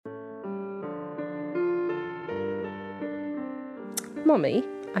Mummy,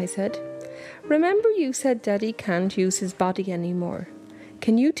 I said, remember you said Daddy can't use his body anymore.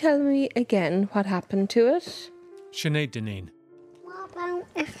 Can you tell me again what happened to it? Sinead Dineen. What about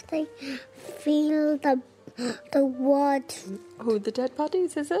if they feel the wood? Oh, the dead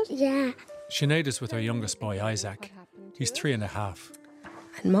bodies, is it? Yeah. Sinead is with her youngest boy, Isaac. He's 3.5.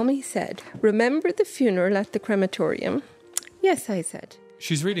 And Mummy said, remember the funeral at the crematorium? Yes, I said.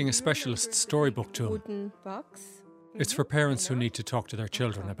 She's reading a specialist storybook to him. Wooden box. It's for parents who need to talk to their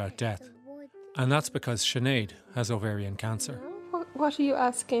children about death. And that's because Sinead has ovarian cancer. What are you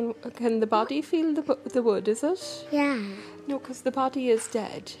asking? Can the body feel the wood, is it? Yeah. No, because the body is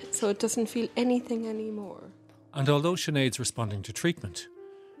dead, so it doesn't feel anything anymore. And although Sinead's responding to treatment,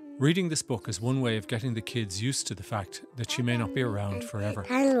 reading this book is one way of getting the kids used to the fact that she may not be around forever.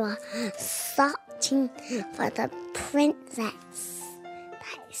 And we're searching for the princess.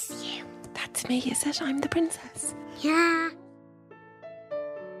 That is you. That's me, is it? I'm the princess. Yeah.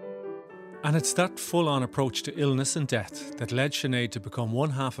 And it's that full-on approach to illness and death that led Sinead to become one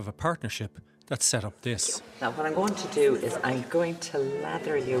half of a partnership that set up this. Now what I'm going to do is I'm going to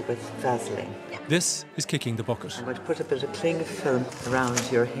lather you with Vaseline. This is Kicking the Bucket. I'm going to put a bit of cling film around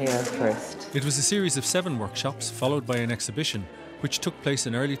your hair first. It was a series of 7 workshops followed by an exhibition which took place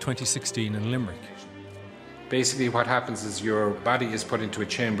in early 2016 in Limerick. Basically what happens is your body is put into a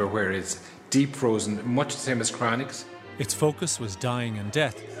chamber where it's deep frozen, much the same as chronics. Its focus was dying and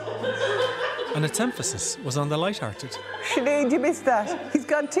death, and its emphasis was on the light-hearted. Sinead, you missed that. He's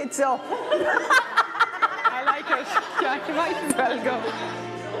got tits up. I like it. Jack, you might as well go.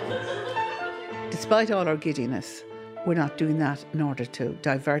 Despite all our giddiness, we're not doing that in order to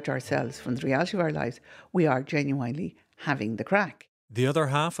divert ourselves from the reality of our lives. We are genuinely having the crack. The other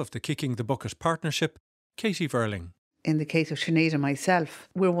half of the Kicking the Bucket partnership, Katie Verling. In the case of Sinead and myself,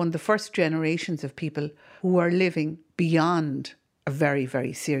 we're one of the first generations of people who are living beyond a very,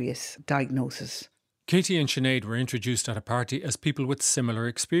 very serious diagnosis. Katie and Sinead were introduced at a party as people with similar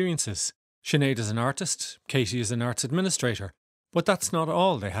experiences. Sinead is an artist, Katie is an arts administrator, but that's not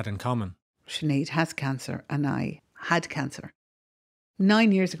all they had in common. Sinead has cancer and I had cancer.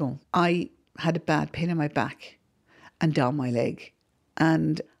 9 years ago, I had a bad pain in my back and down my leg.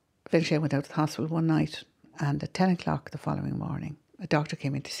 And eventually I went out to the hospital one night, and at 10 o'clock the following morning, a doctor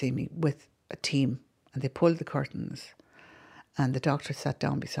came in to see me with a team, and they pulled the curtains. And the doctor sat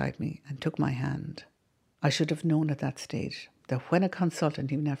down beside me and took my hand. I should have known at that stage that when a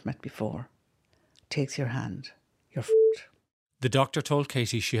consultant you've never met before takes your hand, you're f***ed. The doctor told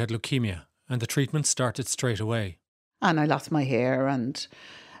Katie she had leukemia, and the treatment started straight away. And I lost my hair, and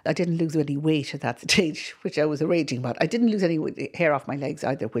I didn't lose any weight at that stage, which I was raging about. I didn't lose any hair off my legs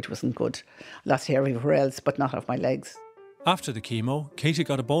either, which wasn't good. Lost hair everywhere else, but not off my legs. After the chemo, Katie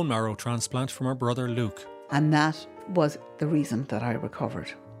got a bone marrow transplant from her brother Luke. And that was the reason that I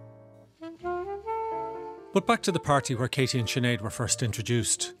recovered. But back to the party where Katie and Sinead were first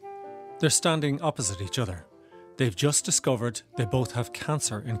introduced. They're standing opposite each other. They've just discovered they both have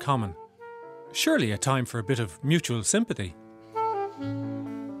cancer in common. Surely a time for a bit of mutual sympathy.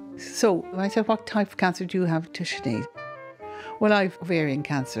 So I said, what type of cancer do you have, to Sinead? Well, I've ovarian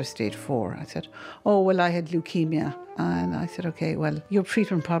cancer, stage 4. I said, oh, well, I had leukemia. And I said, OK, well, your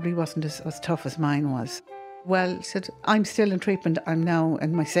treatment probably wasn't as tough as mine was. Well, he said, I'm still in treatment. I'm now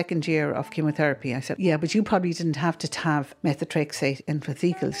in my 2nd year of chemotherapy. I said, yeah, but you probably didn't have to have methotrexate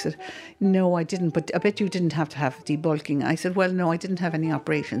intrathecal. He said, no, I didn't, but I bet you didn't have to have debulking. I said, well, no, I didn't have any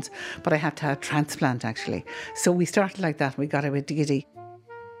operations, but I had to have a transplant, actually. So we started like that. We got a bit giddy.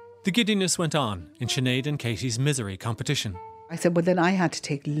 The giddiness went on in Sinead and Katie's misery competition. I said, well, then I had to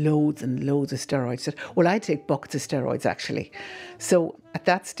take loads and loads of steroids. I said, well, I take buckets of steroids, actually. So at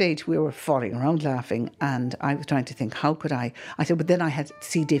that stage, we were falling around laughing, and I was trying to think, how could I? I said, but then I had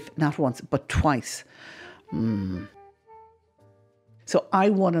C. diff not once, but twice. So I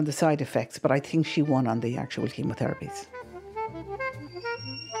won on the side effects, but I think she won on the actual chemotherapies. I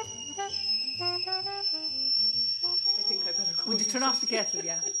think I better go. Would you turn off the kettle,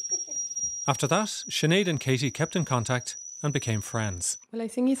 yeah? After that, Sinead and Katie kept in contact and became friends. Will I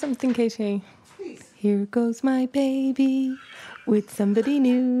sing you something, Katie? Please. Here goes my baby with somebody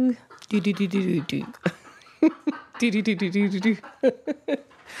new. Do do do do do do. Do do do do do do.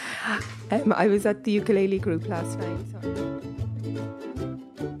 I was at the ukulele group last night.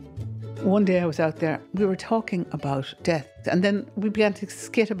 One day I was out there, we were talking about death, and then we began to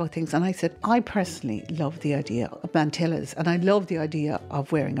skit about things, and I said, I personally love the idea of mantillas, and I love the idea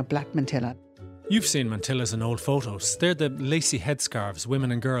of wearing a black mantilla. You've seen mantillas in old photos. They're the lacy headscarves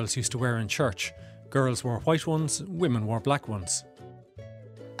women and girls used to wear in church. Girls wore white ones, women wore black ones.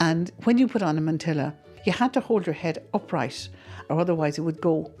 And when you put on a mantilla, You had to hold your head upright, or otherwise it would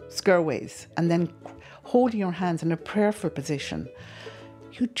go squareways. And then holding your hands in a prayerful position,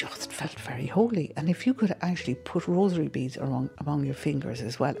 you just felt very holy. And if you could actually put rosary beads among your fingers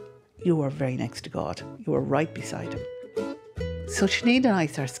as well, you were very next to God. You were right beside him. So Sinead and I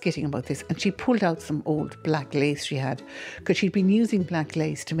started skitting about this, and she pulled out some old black lace she had, because she'd been using black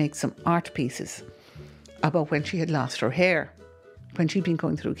lace to make some art pieces about when she had lost her hair, when she'd been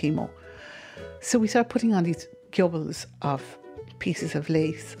going through chemo. So we started putting on these gobbles of pieces of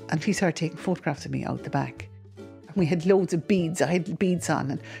lace, and she started taking photographs of me out the back. And we had loads of beads. I had beads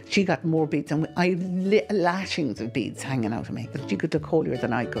on, and she got more beads, and I had lashings of beads hanging out of me. She could look holier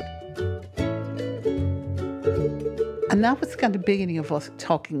than I could. And that was kind of the beginning of us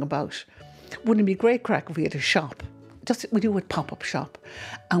talking about, wouldn't it be great crack if we had a shop? We do a pop-up shop,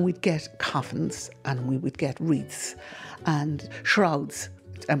 and we'd get coffins, and we would get wreaths and shrouds,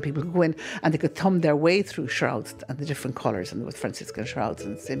 and people could go in and they could thumb their way through shrouds and the different colours, and there was Franciscan shrouds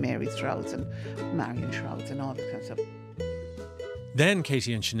and St Mary's shrouds and Marian shrouds and all that kind of stuff. Then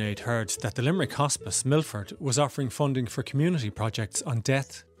Katie and Sinead heard that the Limerick Hospice, Milford, was offering funding for community projects on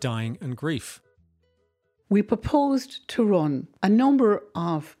death, dying and grief. We proposed to run a number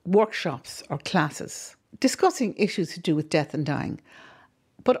of workshops or classes discussing issues to do with death and dying,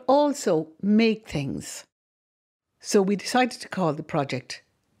 but also make things. So we decided to call the project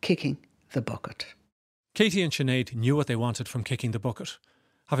Kicking the Bucket. Katie and Sinead knew what they wanted from Kicking the Bucket.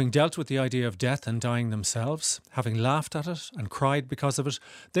 Having dealt with the idea of death and dying themselves, having laughed at it and cried because of it,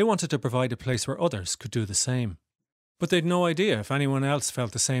 they wanted to provide a place where others could do the same. But they'd no idea if anyone else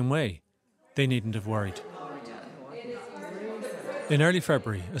felt the same way. They needn't have worried. In early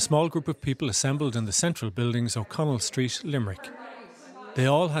February, a small group of people assembled in the central buildings O'Connell Street, Limerick. They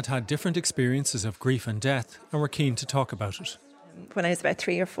all had different experiences of grief and death and were keen to talk about it. When I was about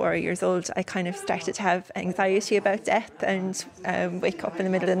 3 or 4 years old, I kind of started to have anxiety about death and wake up in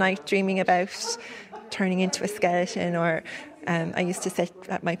the middle of the night dreaming about turning into a skeleton, or I used to sit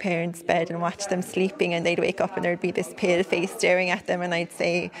at my parents' bed and watch them sleeping, and they'd wake up and there'd be this pale face staring at them, and I'd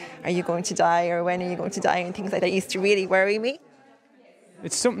say, "Are you going to die?" or "When are you going to die?" and things like that used to really worry me.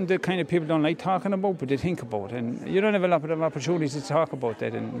 It's something that kind of people don't like talking about, but they think about, and you don't have a lot of opportunities to talk about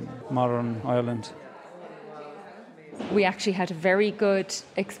that in modern Ireland. We actually had a very good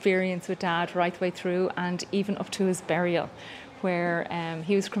experience with Dad right the way through, and even up to his burial, where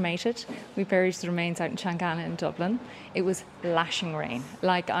he was cremated. We buried his remains out in Changana in Dublin. It was lashing rain,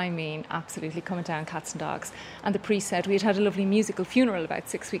 absolutely coming down cats and dogs. And the priest said, we had a lovely musical funeral about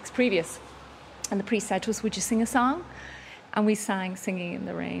 6 weeks previous, and the priest said to us, "Would you sing a song?" And we sang Singing in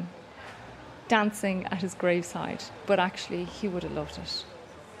the Rain, dancing at his graveside, but actually he would have loved it.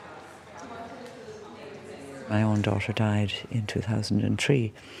 My own daughter died in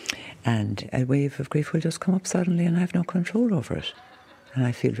 2003, and a wave of grief will just come up suddenly and I have no control over it. And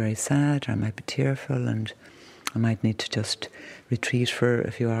I feel very sad, I might be tearful, and I might need to just retreat for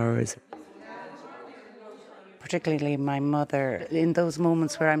a few hours. Particularly my mother, in those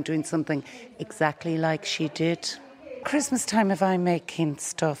moments where I'm doing something exactly like she did. Christmas time, if I'm making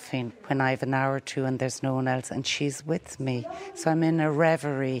stuffing when I have an hour or two and there's no one else and she's with me, so I'm in a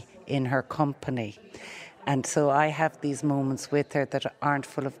reverie in her company. And so I have these moments with her that aren't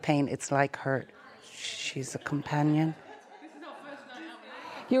full of pain. It's like she's a companion.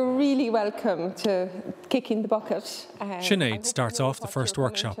 You're really welcome to Kicking the Bucket. Sinead starts off the first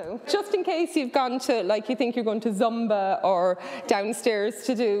workshop. Just in case you've gone to, you think you're going to Zumba or downstairs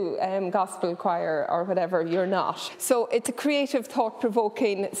to do gospel choir or whatever, you're not. So it's a creative,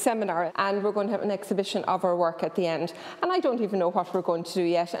 thought-provoking seminar, and we're going to have an exhibition of our work at the end. And I don't even know what we're going to do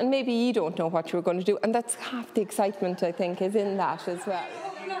yet, and maybe you don't know what you're going to do, and that's half the excitement, I think, is in that as well.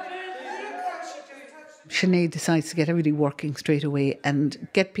 Sinead decides to get everybody working straight away and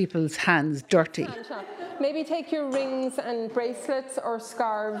get people's hands dirty. Maybe take your rings and bracelets or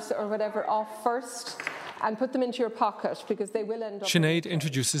scarves or whatever off first and put them into your pocket, because they will end up... Sinead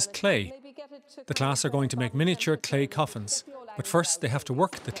introduces clay. The class are going to make miniature clay coffins, but first they have to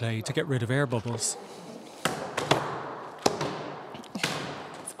work the clay to get rid of air bubbles.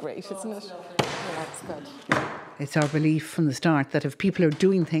 It's great, isn't it? Yeah, that's good. It's our belief from the start that if people are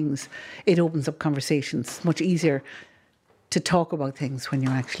doing things, it opens up conversations. It's much easier to talk about things when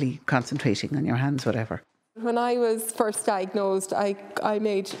you're actually concentrating on your hands, whatever. When I was first diagnosed, I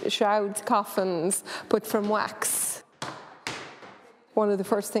made shrouds, coffins, but from wax. One of the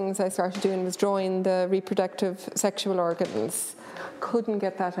first things I started doing was drawing the reproductive sexual organs. Couldn't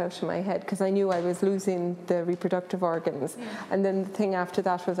get that out of my head because I knew I was losing the reproductive organs. And then the thing after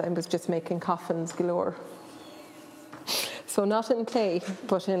that was I was just making coffins galore. So not in clay,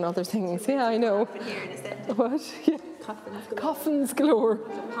 but in other things. Yeah, I know. What? Yeah. Coffins galore.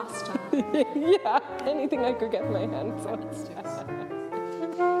 Pasta. Yeah, anything I could get my hands on.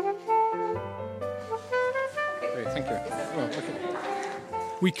 Great, thank you. Oh,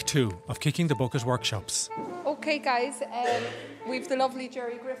 okay. Week 2 of Kicking the Bucket workshops. Okay, guys, we've the lovely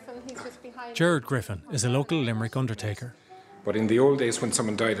Jerry Griffin. He's just behind. Gerard Griffin is a local Limerick undertaker. But in the old days, when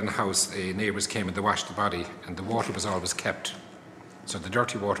someone died in a house, neighbours came and they washed the body, and the water was always kept. So the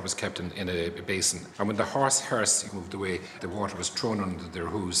dirty water was kept in a basin. And when the hearse moved away, the water was thrown under their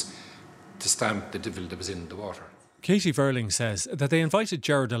hooves to stamp the devil that was in the water. Katie Verling says that they invited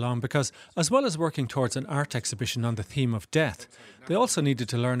Gerard along because, as well as working towards an art exhibition on the theme of death, they also needed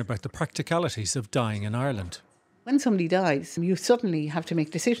to learn about the practicalities of dying in Ireland. When somebody dies, you suddenly have to make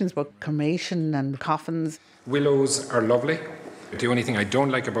decisions about cremation and coffins. Willows are lovely. The only thing I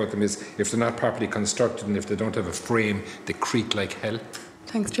don't like about them is if they're not properly constructed and if they don't have a frame, they creak like hell.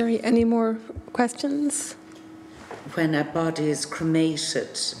 Thanks, Jerry. Any more questions? When a body is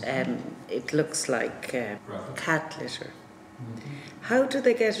cremated, it looks like cat litter. How do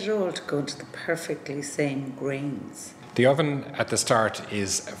they get it all to go into the perfectly same grains? The oven at the start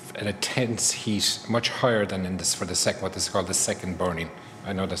is an intense heat, much higher than in this for the what is called the second burning.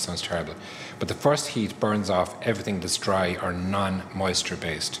 I know that sounds terrible, but the first heat burns off everything that's dry or non-moisture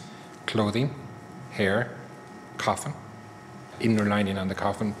based. Clothing, hair, coffin, inner lining on the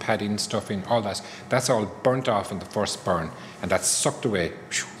coffin, padding, stuffing, all that. That's all burnt off in the first burn, and that's sucked away.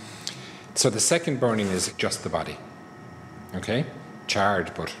 So the second burning is just the body. Okay?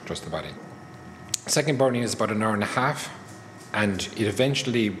 Charred, but just the body. Second burning is about an hour and a half, and it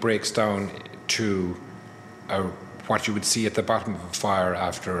eventually breaks down to what you would see at the bottom of a fire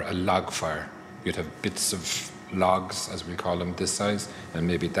after a log fire. You'd have bits of logs, as we call them, this size, and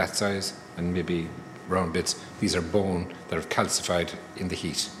maybe that size, and maybe round bits. These are bone that have calcified in the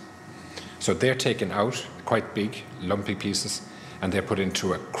heat. So they're taken out, quite big, lumpy pieces, and they're put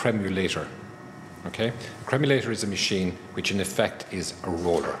into a cremulator. Okay? A cremulator is a machine which in effect is a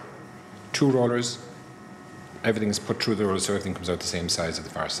roller. 2 rollers, everything is put through the roller so everything comes out the same size at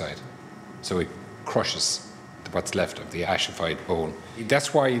the far side. So it crushes what's left of the ashified bone.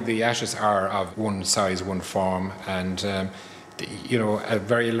 That's why the ashes are of one size, one form, and a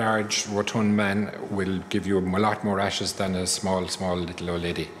very large, rotund man will give you a lot more ashes than a small little old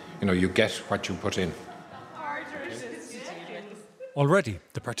lady. You get what you put in. Already,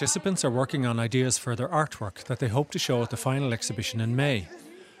 the participants are working on ideas for their artwork that they hope to show at the final exhibition in May.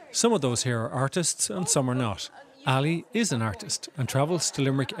 Some of those here are artists and some are not. Ali is an artist and travels to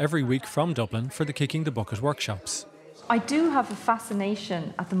Limerick every week from Dublin for the Kicking the Bucket workshops. I do have a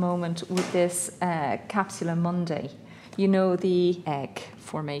fascination at the moment with this Capsula Monday. You know, the egg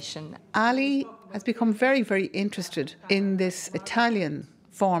formation. Ali has become very, very interested in this Italian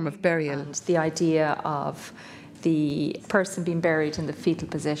form of burial. And the idea of the person being buried in the fetal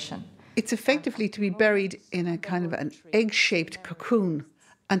position. It's effectively to be buried in a kind of an egg-shaped cocoon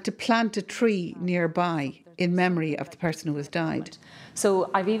and to plant a tree nearby in memory of the person who has died. So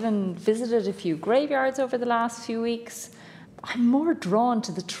I've even visited a few graveyards over the last few weeks. I'm more drawn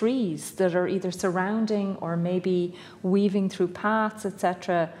to the trees that are either surrounding or maybe weaving through paths,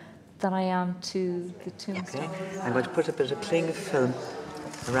 etc., than I am to the tombstone. Okay. I'm going to put a bit of cling film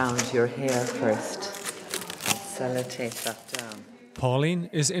around your hair first and sellotape that down. Pauline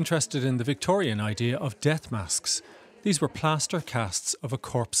is interested in the Victorian idea of death masks. These were plaster casts of a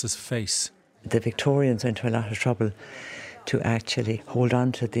corpse's face. The Victorians went to a lot of trouble to actually hold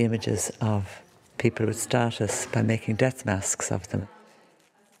on to the images of people with status by making death masks of them.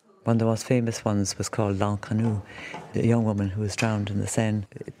 One of the most famous ones was called L'Encanu, the young woman who was drowned in the Seine.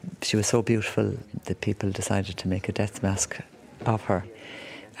 She was so beautiful that people decided to make a death mask of her.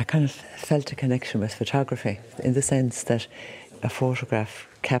 I kind of felt a connection with photography in the sense that a photograph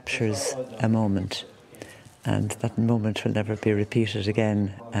captures a moment and that moment will never be repeated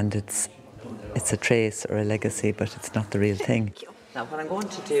again, and it's a trace or a legacy, but it's not the real thing. Now what I'm going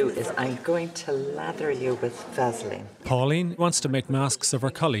to do is I'm going to lather you with Vaseline. Pauline wants to make masks of her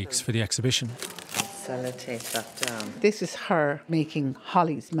colleagues for the exhibition. Sellotape that down. This is her making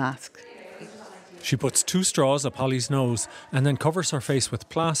Holly's mask. She puts 2 straws up Holly's nose and then covers her face with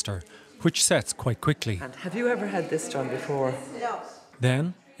plaster, which sets quite quickly. And have you ever had this done before? No.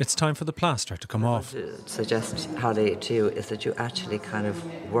 Then it's time for the plaster to come off. What I would suggest, Holly, to you is that you actually kind of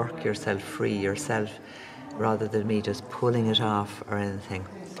work yourself free yourself rather than me just pulling it off or anything.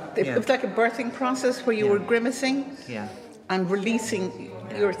 It was like a birthing process where you were grimacing and releasing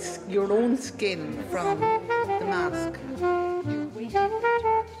your own skin from the mask.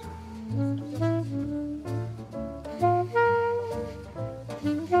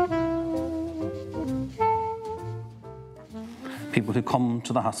 people who come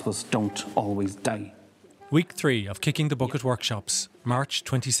to the hospice don't always die. Week 3 of Kicking the Bucket workshops, March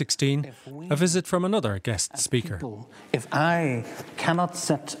 2016, a visit from another guest speaker. If I cannot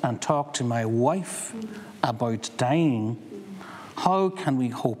sit and talk to my wife about dying, how can we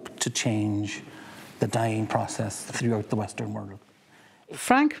hope to change the dying process throughout the Western world?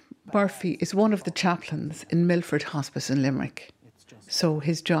 Frank Murphy is one of the chaplains in Milford Hospice in Limerick. So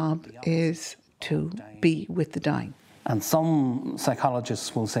his job is to be with the dying. And some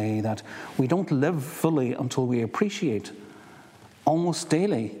psychologists will say that we don't live fully until we appreciate almost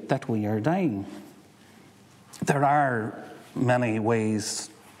daily that we are dying. There are many ways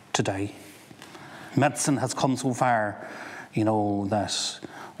to die. Medicine has come so far, that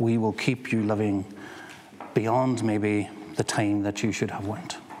we will keep you living beyond maybe the time that you should have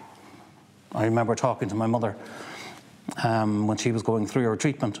went. I remember talking to my mother when she was going through her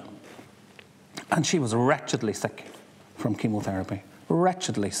treatment, and she was wretchedly sick from chemotherapy,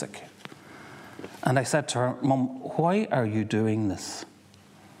 wretchedly sick. And I said to her, Mum, why are you doing this?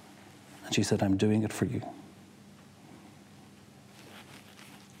 And she said, I'm doing it for you.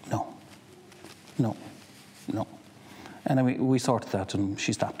 No. Anyway, we sorted that and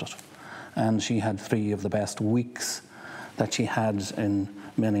she stopped it. And she had 3 of the best weeks that she had in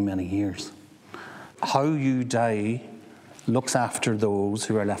many, many years. How you die looks after those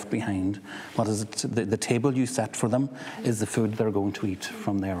who are left behind. What is it? The table you set for them is the food they're going to eat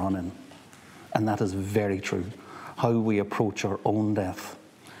from there on in. And that is very true. How we approach our own death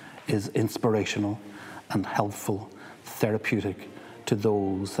is inspirational and helpful, therapeutic to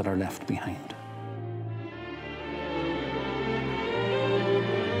those that are left behind.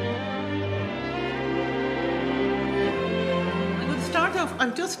 I'm going to start off.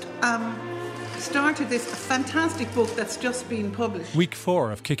 I've just started this fantastic book that's just been published. Week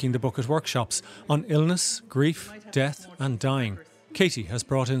 4 of Kicking the Bucket workshops on illness, grief, death and dying. Katie has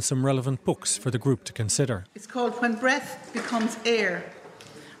brought in some relevant books for the group to consider. It's called When Breath Becomes Air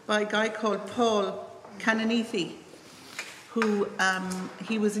by a guy called Paul Cananithi, who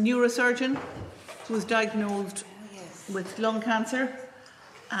he was a neurosurgeon who was diagnosed with lung cancer,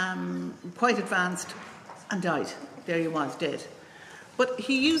 quite advanced, and died. There he was, dead. But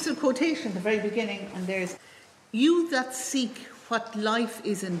he used a quotation at the very beginning, and there's, "You that seek what life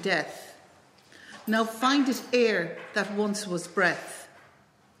is in death, now find it air that once was breath."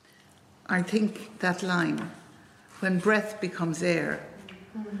 I think that line, when breath becomes air,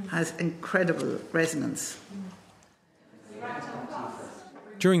 has incredible resonance.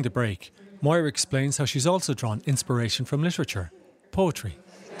 During the break, Moira explains how she's also drawn inspiration from literature, poetry.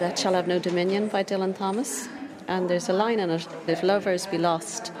 Death Shall Have No Dominion by Dylan Thomas. And there's a line in it, if lovers be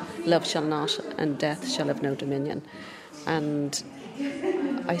lost, love shall not, and death shall have no dominion. And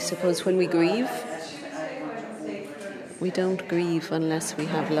I suppose when we grieve, we don't grieve unless we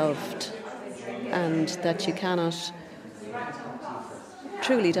have loved. And that you cannot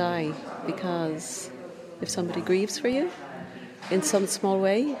truly die, because if somebody grieves for you in some small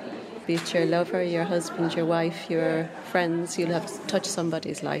way, be it your lover, your husband, your wife, your friends, you'll have touched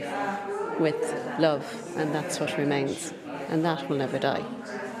somebody's life with love, and that's what remains, and that will never die.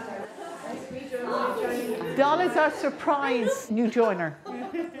 Donna's our surprise new joiner.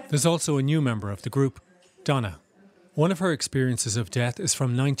 There's also a new member of the group, Donna. One of her experiences of death is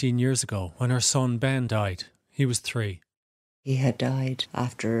from 19 years ago when her son Ben died. He was 3. He had died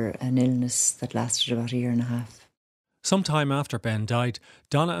after an illness that lasted about a year and a half. Some time after Ben died,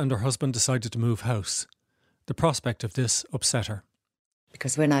 Donna and her husband decided to move house. The prospect of this upset her.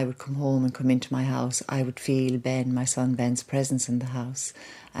 Because when I would come home and come into my house, I would feel Ben, my son Ben's presence in the house,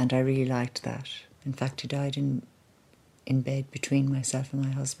 and I really liked that. In fact, he died in bed between myself and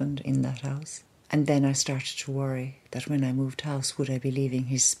my husband in that house. And then I started to worry that when I moved house, would I be leaving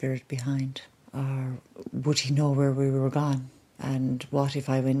his spirit behind? Or would he know where we were gone? And what if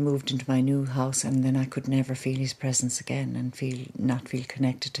I moved into my new house and then I could never feel his presence again and not feel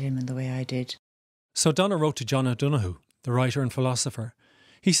connected to him in the way I did? So Donna wrote to John O'Donoghue, the writer and philosopher.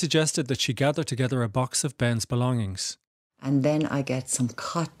 He suggested that she gather together a box of Ben's belongings. And then I get some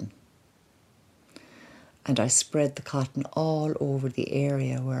cotton. And I spread the cotton all over the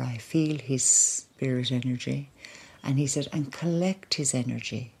area where I feel his spirit energy. And he said, and collect his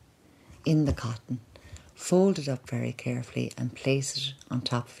energy in the cotton, fold it up very carefully and place it on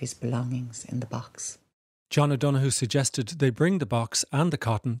top of his belongings in the box. John O'Donoghue suggested they bring the box and the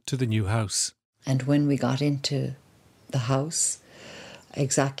cotton to the new house. And when we got into the house,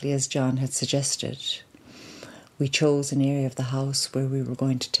 exactly as John had suggested, we chose an area of the house where we were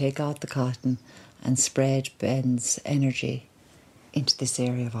going to take out the cotton and spread Ben's energy into this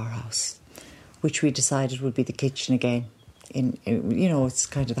area of our house, which we decided would be the kitchen again. It's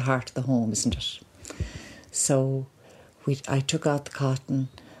kind of the heart of the home, isn't it? So I took out the cotton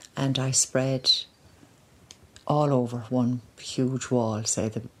and I spread all over one huge wall, say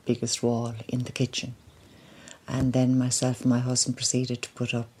the biggest wall in the kitchen. And then myself and my husband proceeded to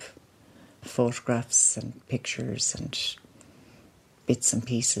put up photographs and pictures and bits and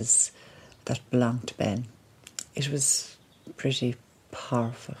pieces that belonged to Ben. It was pretty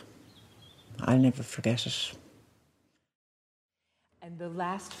powerful. I'll never forget it. And the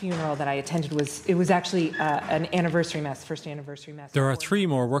last funeral that I attended was actually an anniversary mass, first anniversary mass. There are 3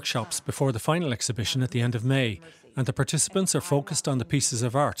 more workshops before the final exhibition at the end of May, and the participants are focused on the pieces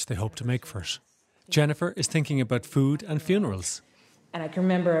of art they hope to make for it. Jennifer is thinking about food and funerals. And I can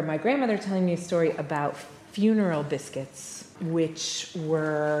remember my grandmother telling me a story about funeral biscuits, which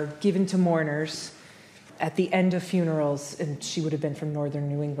were given to mourners at the end of funerals. And she would have been from northern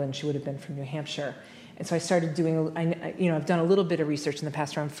New England, she would have been from New Hampshire. And so I started doing, I've done a little bit of research in the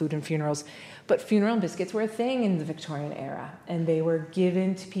past around food and funerals, but funeral biscuits were a thing in the Victorian era. And they were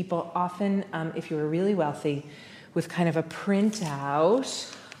given to people often, if you were really wealthy, with kind of a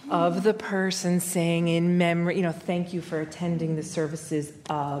printout of the person saying in memory, thank you for attending the services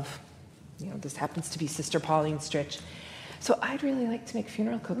of, this happens to be Sister Pauline Stritch. So I'd really like to make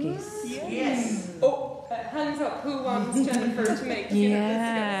funeral cookies. Yes. Oh, hands up, who wants Jennifer to make funeral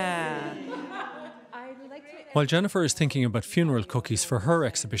biscuits? While Jennifer is thinking about funeral cookies for her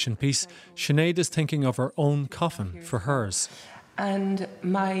exhibition piece, Sinead is thinking of her own coffin for hers. And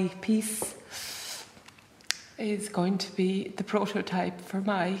my piece is going to be the prototype for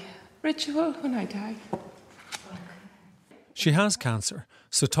my ritual when I die. She has cancer,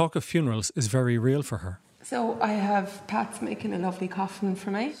 so talk of funerals is very real for her. So I have Pat's making a lovely coffin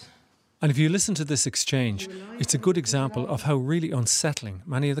for me. And if you listen to this exchange, it's a good example of how really unsettling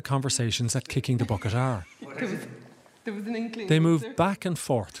many of the conversations at Kicking the Bucket are. There was an inkling. They move back and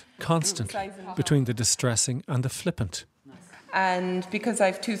forth constantly between the distressing and the flippant. And because I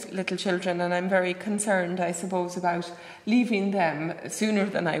have 2 little children and I'm very concerned, I suppose, about leaving them sooner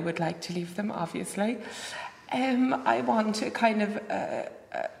than I would like to leave them, obviously, I want a kind of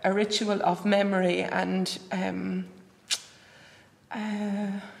a ritual of memory and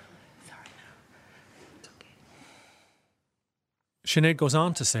Sinead goes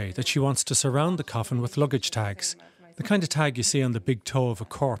on to say that she wants to surround the coffin with luggage tags, the kind of tag you see on the big toe of a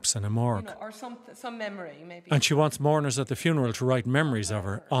corpse in a morgue. Or some memory, maybe. And she wants mourners at the funeral to write memories of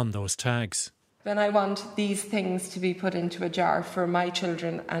her on those tags. Then I want these things to be put into a jar for my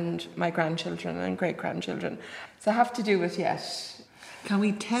children and my grandchildren and great-grandchildren. So I have to do it yet. Can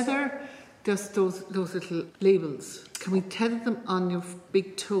we tether just those little labels? Can we tether them on your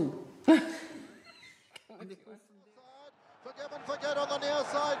big toe?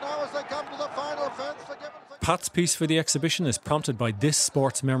 Pat's piece for the exhibition is prompted by this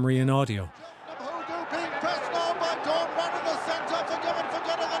sports memory in audio.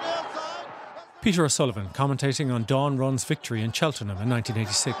 Peter O'Sullivan commentating on Dawn Run's victory in Cheltenham in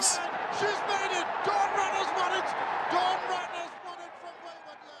 1986.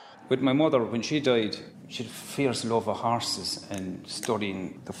 With my mother, when she died, she had a fierce love of horses and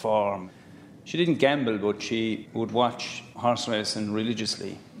studying the form. She didn't gamble, but she would watch horse racing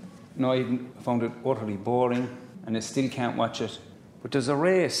religiously. I found it utterly boring, and I still can't watch it. But there's a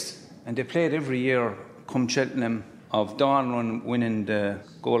race, and they play it every year, come Cheltenham, of Dawn Run winning the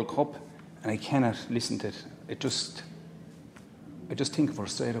Gold Cup, and I cannot listen to it. I just think of her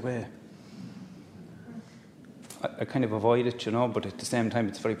straight away. I kind of avoid it, but at the same time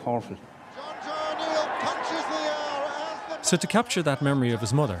it's very powerful. So to capture that memory of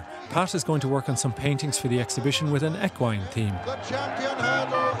his mother, Pat is going to work on some paintings for the exhibition with an equine theme. The champion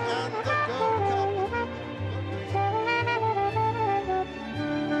hurdle and the Gold Cup.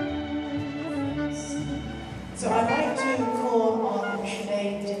 So I'd like to call on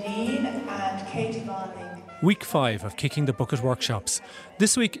Sinead and Katie. Week 5 of Kicking the Bucket workshops.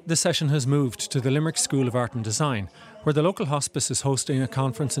 This week, the session has moved to the Limerick School of Art and Design, where the local hospice is hosting a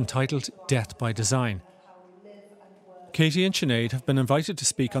conference entitled Death by Design. Katie and Sinead have been invited to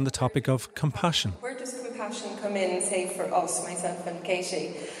speak on the topic of compassion. Where does compassion come in, say, for us, myself and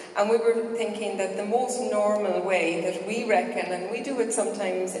Katie? And we were thinking that the most normal way that we reckon, and we do it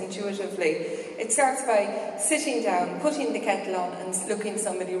sometimes intuitively, it starts by sitting down, putting the kettle on and looking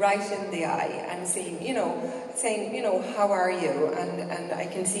somebody right in the eye and saying, how are you? And I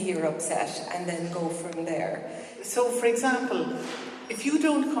can see you're upset, and then go from there. So, for example, if you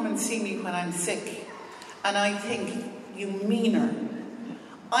don't come and see me when I'm sick, and I think you meaner,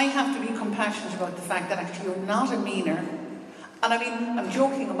 I have to be compassionate about the fact that actually you're not a meaner, And I mean, I'm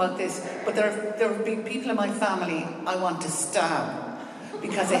joking about this, but there have been people in my family I want to stab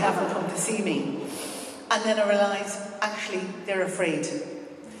because they haven't come to see me. And then I realise, actually, they're afraid.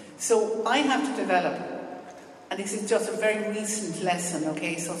 So I have to develop, and this is just a very recent lesson,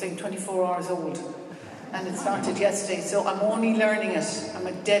 okay, so I think 24 hours old, and it started yesterday, so I'm only learning it. I'm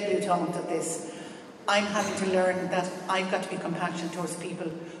a debutante at this. I'm having to learn that I've got to be compassionate towards people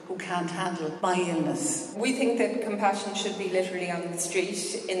who can't handle my illness. We think that compassion should be literally on the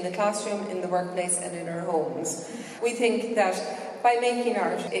street, in the classroom, in the workplace and in our homes. We think that by making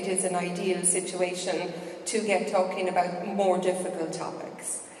art, it is an ideal situation to get talking about more difficult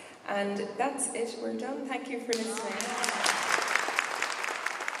topics. And that's it, we're done. Thank you for listening.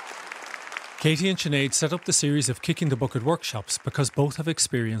 Katie and Sinead set up the series of Kicking the Bucket workshops because both have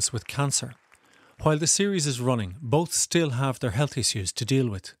experience with cancer. While the series is running, both still have their health issues to deal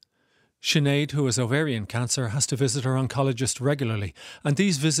with. Sinead, who has ovarian cancer, has to visit her oncologist regularly, and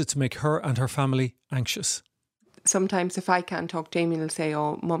these visits make her and her family anxious. Sometimes if I can't talk, Jamie will say,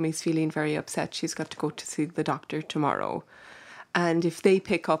 oh, Mummy's feeling very upset, she's got to go to see the doctor tomorrow. And if they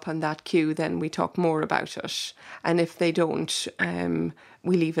pick up on that cue, then we talk more about it. And if they don't,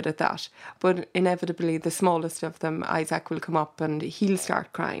 we leave it at that. But inevitably, the smallest of them, Isaac, will come up and he'll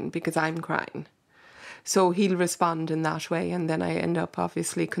start crying because I'm crying. So he'll respond in that way, and then I end up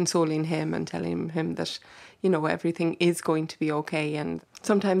obviously consoling him and telling him that, you know, everything is going to be okay. And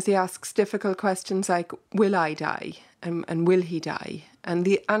sometimes he asks difficult questions like, will I die? And will he die? And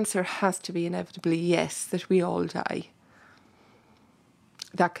the answer has to be inevitably yes, that we all die.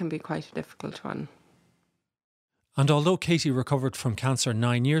 That can be quite a difficult one. And although Katie recovered from cancer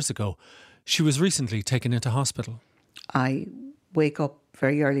 9 years ago, she was recently taken into hospital. I wake up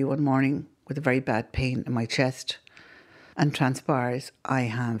very early one morning with a very bad pain in my chest, and transpires I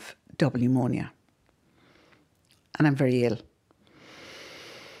have double pneumonia. And I'm very ill.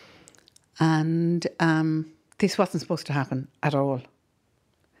 And this wasn't supposed to happen at all.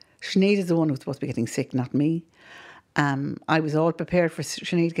 Sinead is the one who's supposed to be getting sick, not me. I was all prepared for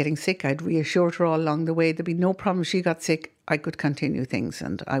Sinead getting sick. I'd reassured her all along the way there'd be no problem if she got sick. I could continue things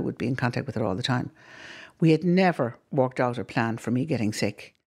and I would be in contact with her all the time. We had never worked out a plan for me getting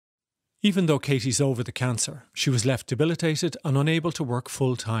sick. Even though Katie's over the cancer, she was left debilitated and unable to work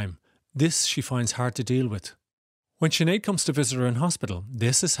full time. This she finds hard to deal with. When Sinead comes to visit her in hospital,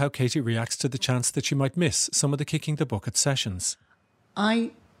 this is how Katie reacts to the chance that she might miss some of the Kicking the Bucket sessions. I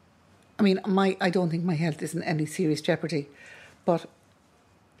don't think my health is in any serious jeopardy, but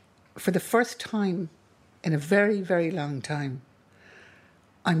for the first time in a very, very long time,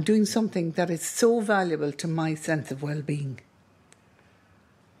 I'm doing something that is so valuable to my sense of well-being.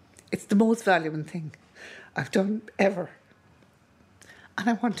 It's the most valuable thing I've done ever. And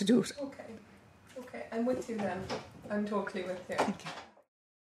I want to do it. Okay, I'm with you then. I'm totally with you. Thank you.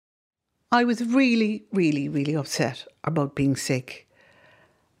 I was really, really, really upset about being sick.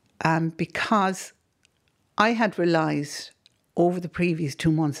 Because I had realised over the previous 2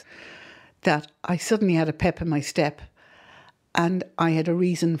 months that I suddenly had a pep in my step and I had a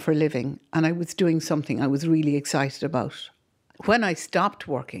reason for living and I was doing something I was really excited about. When I stopped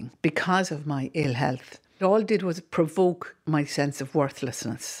working because of my ill health, all it did was provoke my sense of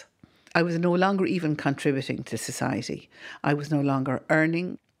worthlessness. I was no longer even contributing to society. I was no longer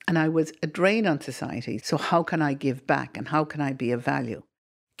earning and I was a drain on society. So how can I give back and how can I be of value?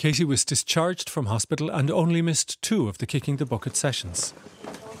 Katie was discharged from hospital and only missed 2 of the Kicking the Bucket sessions.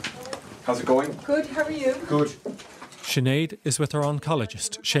 How's it going? Good, how are you? Good. Sinead is with her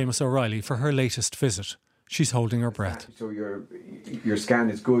oncologist, Seamus O'Reilly, for her latest visit. She's holding her breath. So your scan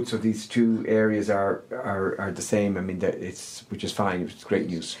is good, so these 2 areas are the same. I mean, which is fine. It's great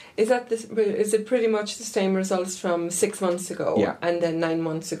news. Is it pretty much the same results from 6 months ago? Yeah. And then 9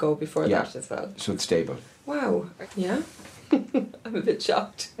 months ago before that as well? So it's stable. Wow. Yeah. I'm a bit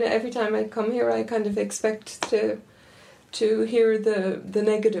shocked. Every time I come here, I kind of expect to hear the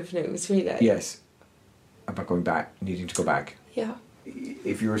negative news, really. Yes. About going back, needing to go back. Yeah.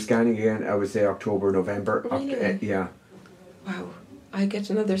 If you were scanning again, I would say October, November. Really? Yeah. Wow. I get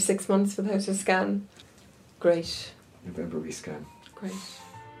another 6 months without a scan. Great. November rescan. Great.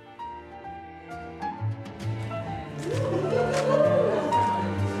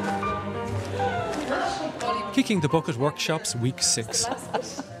 Kicking the Bucket Workshops Week 6.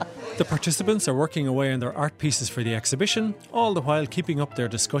 The participants are working away on their art pieces for the exhibition, all the while keeping up their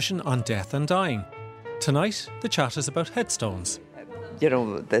discussion on death and dying. Tonight, the chat is about headstones. You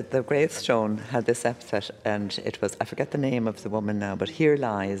know, the gravestone had this epithet, and it was, I forget the name of the woman now, but here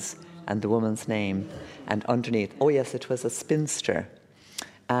lies, and the woman's name, and underneath, oh yes, it was a spinster,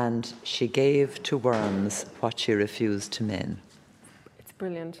 and she gave to worms what she refused to men.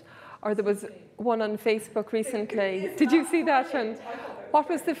 brilliant. Or there was one on Facebook recently. Did you see that? And what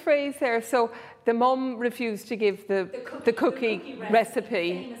was the phrase there? So the mum refused to give the cookie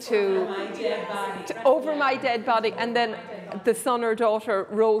recipe to over my dead body, and then the son or daughter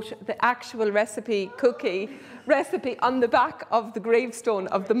wrote the actual cookie recipe on the back of the gravestone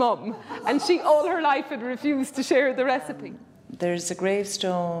of the mum, and she all her life had refused to share the recipe. There's a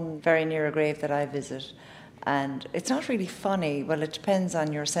gravestone very near a grave that I visit, and it's not really funny. Well, it depends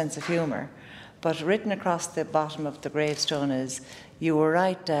on your sense of humour, but written across the bottom of the gravestone is, "You were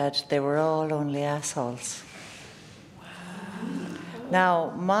right, Dad, they were all only assholes." Now,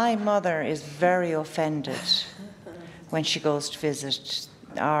 my mother is very offended when she goes to visit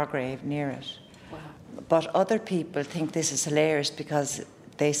our grave near it. But other people think this is hilarious because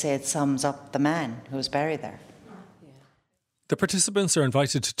they say it sums up the man who's buried there. The participants are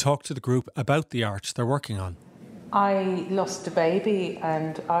invited to talk to the group about the art they're working on. I lost a baby,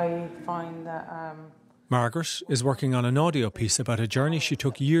 and I find that... Margaret is working on an audio piece about a journey she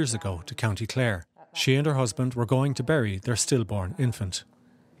took years ago to County Clare. She and her husband were going to bury their stillborn infant.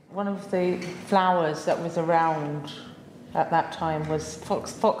 One of the flowers that was around at that time was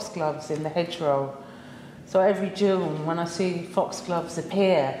foxgloves in the hedgerow. So every June, when I see foxgloves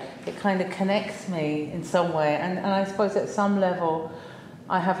appear, it kind of connects me in some way. And I suppose at some level,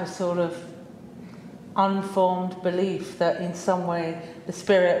 I have a sort of unformed belief that in some way the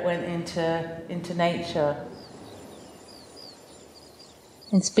spirit went into nature.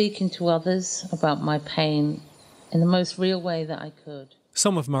 In speaking to others about my pain in the most real way that I could.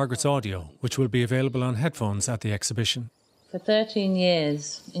 Some of Margaret's audio, which will be available on headphones at the exhibition. For 13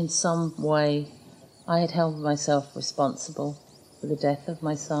 years, in some way, I had held myself responsible for the death of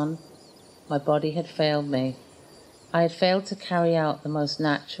my son. My body had failed me. I had failed to carry out the most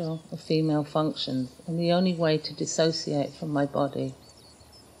natural of female functions, and the only way to dissociate from my body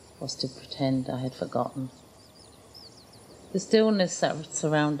was to pretend I had forgotten. The stillness that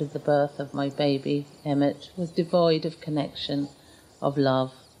surrounded the birth of my baby, Emmett, was devoid of connection, of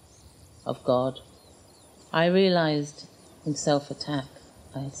love, of God. I realised in self-attack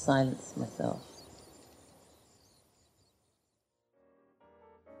I had silenced myself.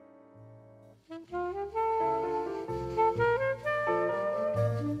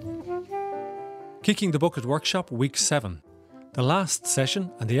 Kicking the Bucket Workshop, Week 7. The last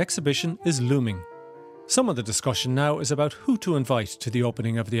session and the exhibition is looming. Some of the discussion now is about who to invite to the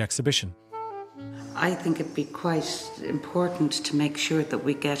opening of the exhibition. I think it'd be quite important to make sure that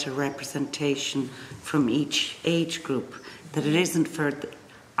we get a representation from each age group, that it isn't for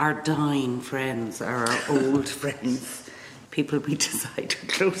our dying friends or our old friends, people we decide are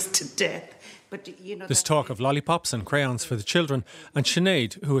close to death. But, you know, There's talk of lollipops and crayons for the children, and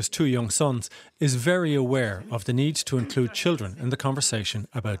Sinead, who has 2 young sons, is very aware of the need to include children in the conversation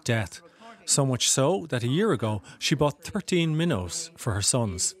about death. So much so that a year ago she bought 13 minnows for her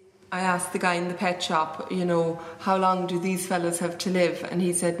sons. I asked the guy in the pet shop, how long do these fellas have to live? And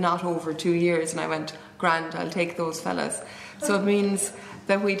he said, not over 2 years. And I went, grand, I'll take those fellas. So it means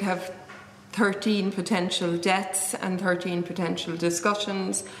that we'd have 13 potential deaths and 13 potential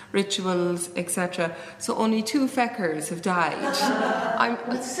discussions, rituals, etc. So only 2 feckers have died.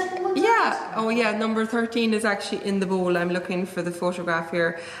 Number 13 is actually in the bowl. I'm looking for the photograph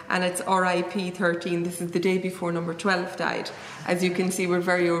here, and it's RIP 13. This is the day before number 12 died. As you can see, we're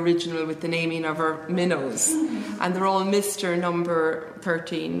very original with the naming of our minnows, and they're all Mr. number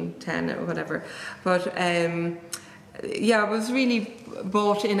 13, 10, or whatever. But it was really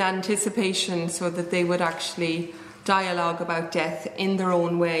bought in anticipation so that they would actually dialogue about death in their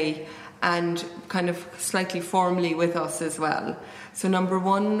own way and kind of slightly formally with us as well. So number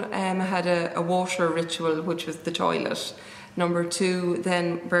 1 had a water ritual, which was the toilet. Number 2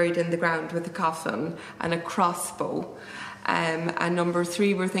 then buried in the ground with a coffin and a crossbow. And number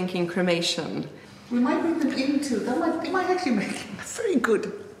 3 we're thinking cremation. We might bring them into, they might actually make a very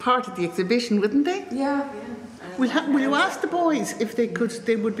good part of the exhibition, wouldn't they? Yeah. Will you ask the boys if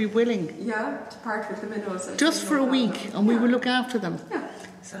they would be willing? Yeah, to part with the minnows. Just for a week, and we will look after them. Yeah.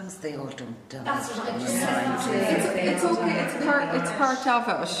 As long as they all don't die. That's what I just said. It's okay. It's part of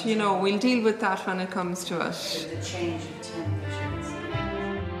it. We'll deal with that when it comes to it. The change of temperatures.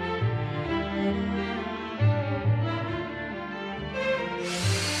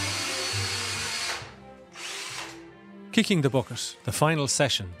 Kicking the Bucket, the final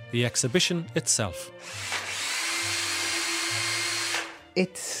session, the exhibition itself.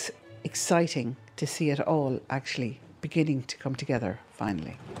 It's exciting to see it all actually beginning to come together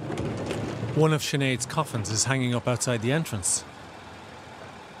finally. One of Sinead's coffins is hanging up outside the entrance.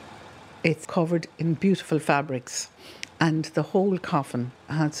 It's covered in beautiful fabrics, and the whole coffin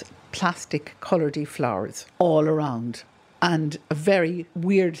has plastic coloured flowers all around, and a very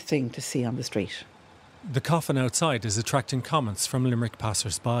weird thing to see on the street. The coffin outside is attracting comments from Limerick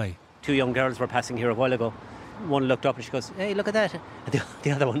passers-by. 2 young girls were passing here a while ago. One looked up and she goes, "Hey, look at that." And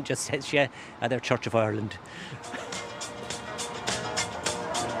the other one just says, "Yeah, they're Church of Ireland."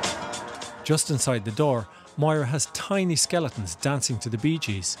 Just inside the door, Moira has tiny skeletons dancing to the Bee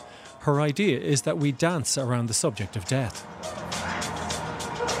Gees. Her idea is that we dance around the subject of death.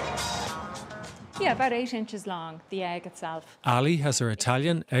 Yeah, about 8 inches long, the egg itself. Ali has her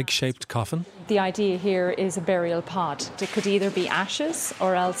Italian egg-shaped coffin. The idea here is a burial pod. It could either be ashes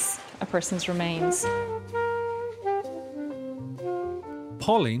or else a person's remains.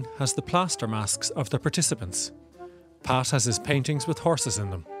 Pauline has the plaster masks of the participants. Pat has his paintings with horses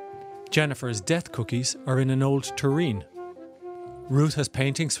in them. Jennifer's death cookies are in an old tureen. Ruth has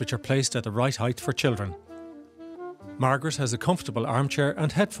paintings which are placed at the right height for children. Margaret has a comfortable armchair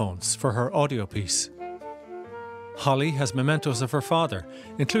and headphones for her audio piece. Holly has mementos of her father,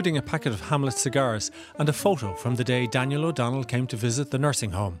 including a packet of Hamlet cigars and a photo from the day Daniel O'Donnell came to visit the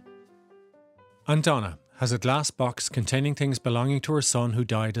nursing home. And Donna has a glass box containing things belonging to her son who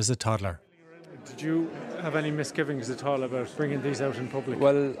died as a toddler. Did you have any misgivings at all about bringing these out in public?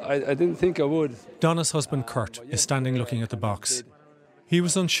 Well, I didn't think I would. Donna's husband Kurt is standing looking at the box. He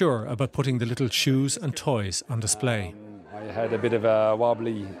was unsure about putting the little shoes and toys on display. I had a bit of a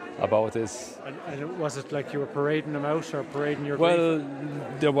wobbly about this. And was it like you were parading them out or parading your Well,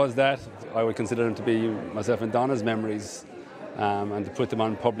 grief? there was that. I would consider them to be myself and Donna's memories, and to put them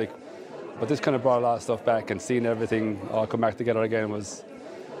on public. But this kind of brought a lot of stuff back, and seeing everything all come back together again was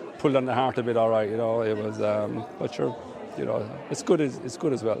pulled on the heart a bit. All right, you know, it was. But sure, you know, it's good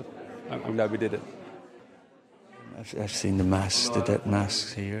as well. I'm glad we did it. I've seen the masks, the death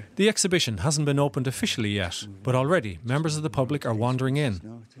masks here. The exhibition hasn't been opened officially yet, but already members of the public are wandering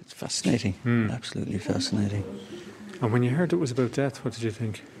in. It's fascinating, absolutely fascinating. And when you heard it was about death, what did you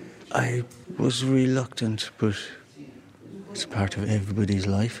think? I was reluctant, but it's part of everybody's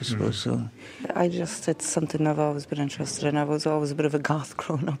life, I suppose. So It's something I've always been interested in. I was always a bit of a goth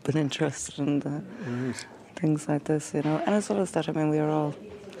growing up and interested in things like this, you know. And as well as that, I mean, we are all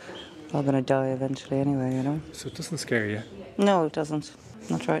going to die eventually anyway, you know. So it doesn't scare you? No, it doesn't. I'm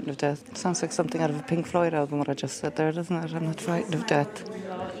not frightened of death. It sounds like something out of a Pink Floyd album, what I just said there, doesn't it? I'm not frightened of death.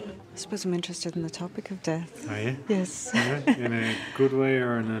 I suppose I'm interested in the topic of death. Are you? Yes. Yeah, in a good way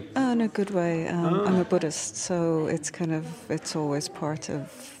or in a... Oh, in a good way. I'm a Buddhist, so it's always part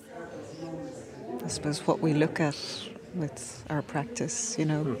of, I suppose, what we look at with our practice, you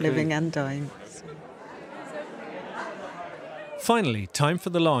know, living and dying. Finally, time for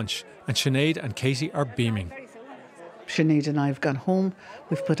the launch, and Sinead and Katie are beaming. Sinead and I have gone home,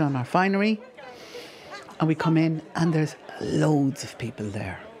 we've put on our finery, and we come in and there's loads of people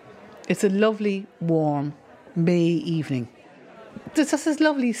there. It's a lovely, warm May evening. There's just this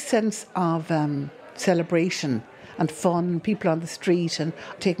lovely sense of celebration and fun, people on the street and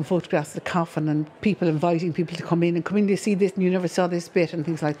taking photographs of the coffin and people inviting people to come in, you see this and you never saw this bit and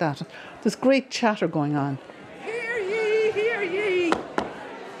things like that. There's great chatter going on. Hear ye, hear ye.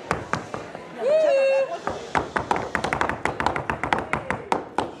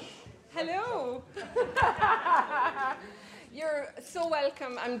 Hello. You're so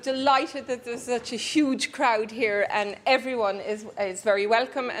welcome. I'm delighted that there's such a huge crowd here, and everyone is very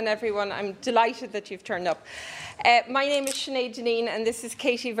welcome, and everyone, I'm delighted that you've turned up. My name is Sinead and this is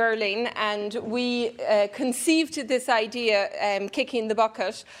Katie Verlaine, and we conceived this idea, Kicking the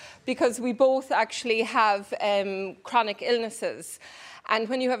Bucket, because we both actually have chronic illnesses. And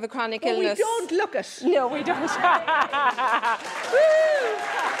when you have a chronic illness... we don't look it. No, we don't.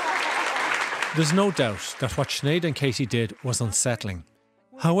 There's no doubt that what Sinead and Katie did was unsettling.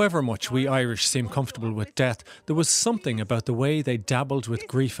 However much we Irish seem comfortable with death, there was something about the way they dabbled with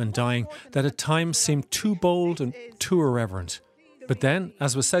grief and dying that at times seemed too bold and too irreverent. But then,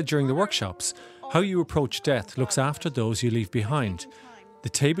 as was said during the workshops, how you approach death looks after those you leave behind. The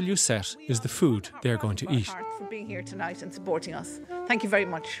table you set is the food they're going to eat. For being here tonight and supporting us. Thank you very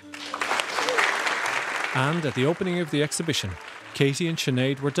much. And at the opening of the exhibition, Katie and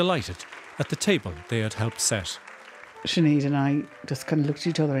Sinead were delighted at the table they had helped set. Sinead and I just kind of looked at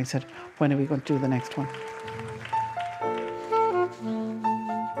each other and said, when are we going to do the next one?